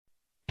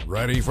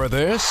Ready for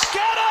this?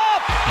 Get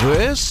up!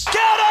 This? Get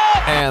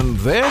up! And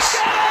this?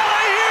 Get out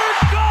of here!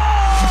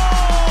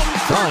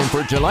 Go! Time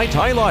for tonight's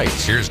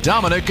highlights. Here's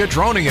Dominic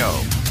Cotroneo.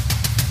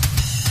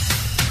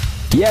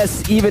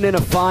 Yes, even in a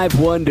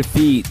 5-1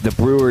 defeat, the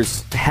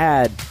Brewers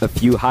had a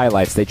few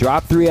highlights. They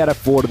dropped 3 out of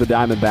 4 to the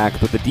Diamondbacks,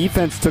 but the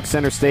defense took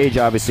center stage,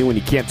 obviously, when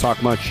you can't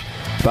talk much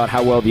about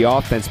how well the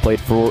offense played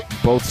for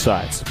both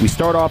sides. We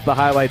start off the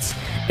highlights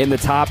in the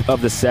top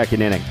of the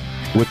second inning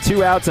with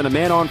 2 outs and a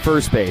man on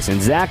first base,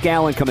 and Zach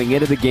Allen coming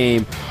into the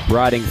game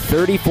riding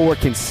 34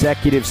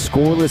 consecutive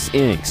scoreless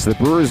innings. The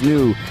Brewers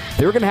knew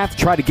they were going to have to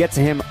try to get to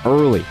him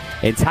early.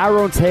 And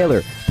Tyrone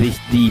Taylor,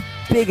 the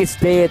biggest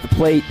day at the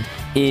plate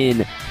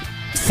in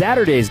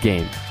Saturday's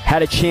game,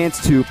 had a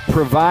chance to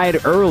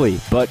provide early,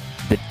 but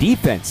the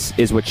defense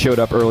is what showed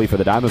up early for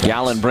the Diamondbacks.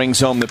 Allen brings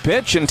home the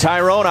pitch, and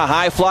Tyrone a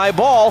high fly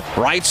ball,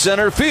 right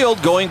center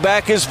field. Going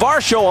back is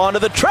Varsho onto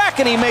the track,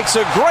 and he makes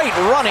a great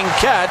running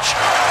catch,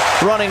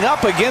 running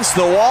up against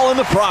the wall in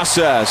the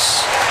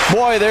process.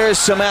 Boy, there is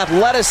some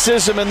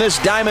athleticism in this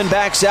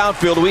Diamondbacks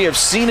outfield. We have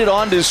seen it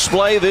on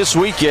display this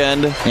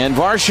weekend, and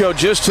Varsho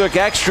just took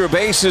extra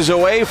bases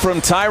away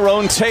from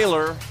Tyrone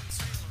Taylor.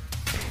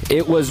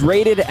 It was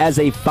rated as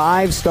a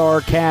 5-star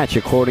catch,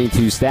 according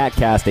to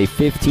StatCast, a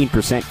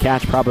 15%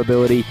 catch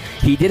probability.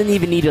 He didn't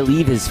even need to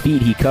leave his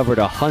feet. He covered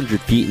 100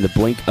 feet in the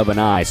blink of an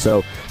eye.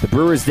 So the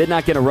Brewers did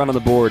not get a run on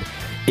the board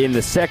in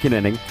the second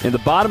inning. In the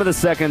bottom of the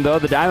second, though,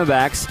 the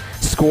Diamondbacks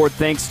scored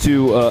thanks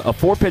to a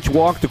 4-pitch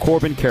walk to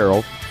Corbin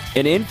Carroll,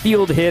 an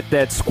infield hit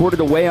that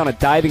squirted away on a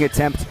diving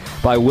attempt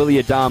by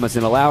Willie Adames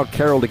and allowed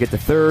Carroll to get to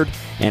third,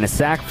 and a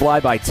sac fly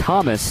by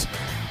Thomas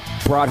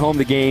brought home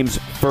the game's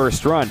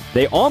first run.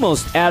 They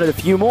almost added a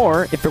few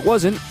more if it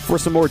wasn't for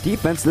some more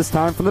defense, this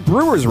time from the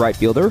Brewers right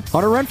fielder,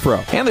 Hunter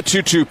Renfroe. And the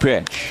 2-2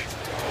 pitch.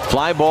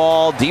 Fly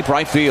ball, deep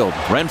right field.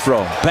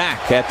 Renfroe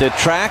back at the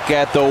track,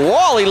 at the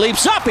wall. He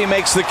leaps up, he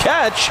makes the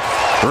catch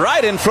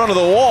right in front of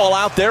the wall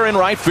out there in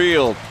right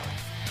field.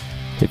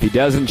 If he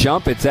doesn't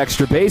jump, it's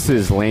extra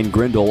bases. Lane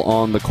Grindle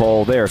on the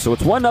call there. So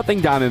it's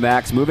 1-0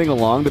 Diamondbacks moving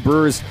along. The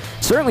Brewers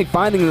certainly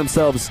finding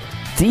themselves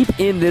deep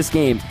in this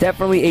game.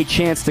 Definitely a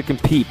chance to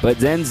compete. But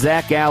then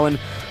Zach Allen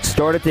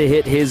started to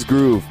hit his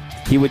groove.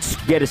 He would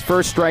get his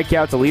first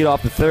strikeout to lead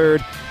off the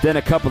third, then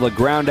a couple of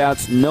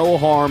groundouts, no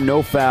harm,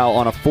 no foul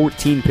on a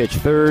 14-pitch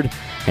third.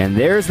 And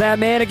there's that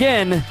man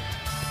again,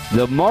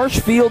 the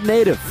Marshfield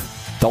native,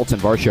 Dalton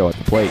Varsho at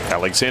the plate.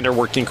 Alexander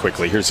working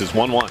quickly. Here's his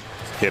 1-1.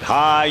 Hit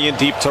high and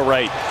deep to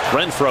right.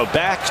 Renfroe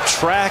back,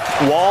 track,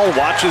 wall,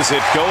 watches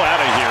it go out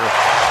of here.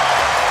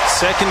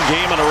 Second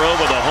game in a row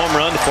with a home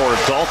run for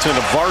Dalton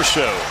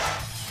Varsho.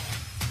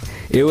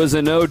 It was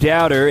a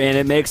no-doubter, and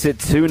it makes it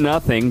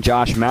 2-0.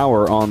 Josh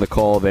Mauer on the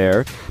call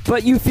there.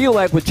 But you feel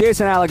like with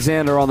Jason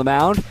Alexander on the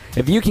mound,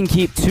 if you can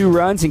keep 2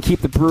 runs and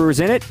keep the Brewers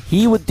in it,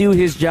 he would do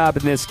his job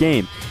in this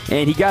game.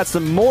 And he got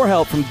some more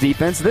help from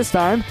defense. This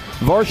time,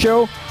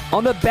 Varsho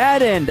on the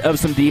bad end of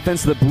some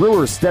defense. The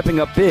Brewers stepping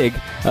up big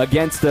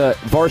against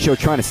Varsho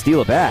trying to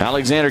steal a bat.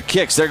 Alexander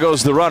kicks. There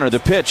goes the runner. The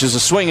pitch is a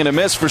swing and a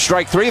miss for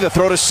strike 3. The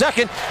throw to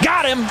second.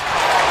 Got him.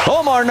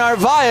 Omar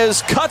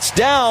Narvaez cuts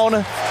down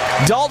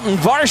Dalton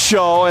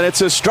Varsho, and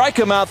it's a strike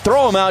him out,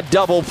 throw him out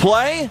double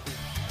play.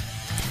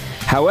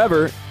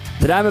 However,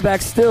 the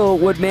Diamondbacks still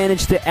would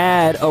manage to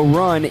add a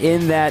run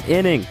in that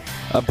inning.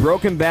 A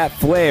broken bat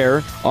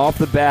flare off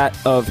the bat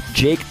of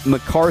Jake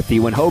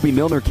McCarthy when Hobie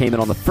Milner came in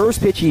on the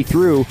first pitch he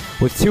threw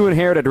with 2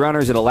 inherited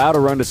runners. It allowed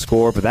a run to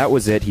score, but that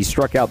was it. He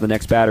struck out the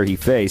next batter he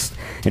faced.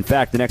 In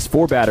fact, the next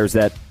 4 batters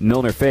that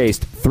Milner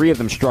faced, 3 of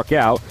them struck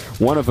out.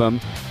 One of them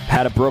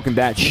had a broken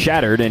bat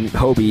shattered, and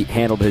Hobie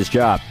handled his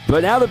job.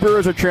 But now the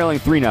Brewers are trailing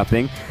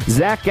 3-0.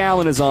 Zach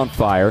Allen is on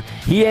fire.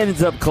 He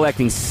ends up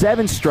collecting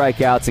 7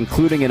 strikeouts,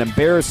 including an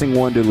embarrassing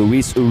one to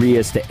Luis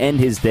Urias to end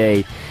his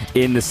day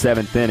in the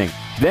 7th inning.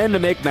 Then, to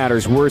make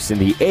matters worse, in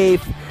the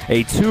 8th,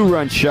 a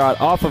 2-run shot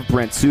off of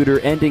Brent Suter,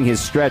 ending his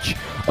stretch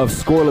of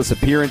scoreless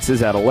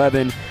appearances at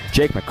 11.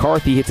 Jake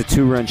McCarthy hits a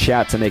 2-run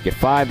shot to make it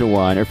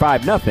 5-1 or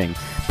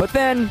 5-0. But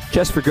then,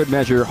 just for good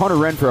measure, Hunter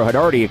Renfroe had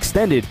already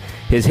extended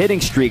his hitting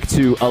streak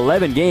to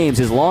 11 games,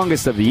 his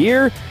longest of the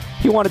year.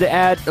 He wanted to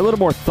add a little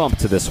more thump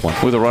to this one.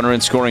 With a runner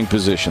in scoring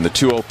position, the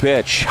 2-0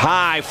 pitch,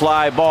 high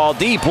fly ball,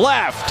 deep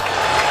left,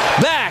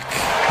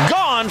 back,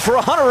 gone for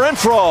Hunter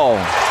Renfroe.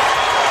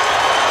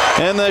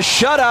 And the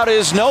shutout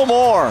is no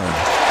more.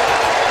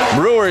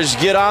 Brewers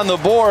get on the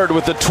board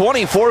with the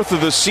 24th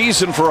of the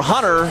season for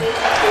Hunter.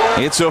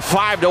 It's a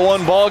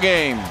 5-1 ball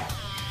game.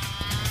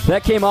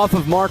 That came off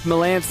of Mark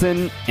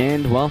Melancon,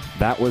 and, well,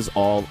 that was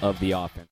all of the offense.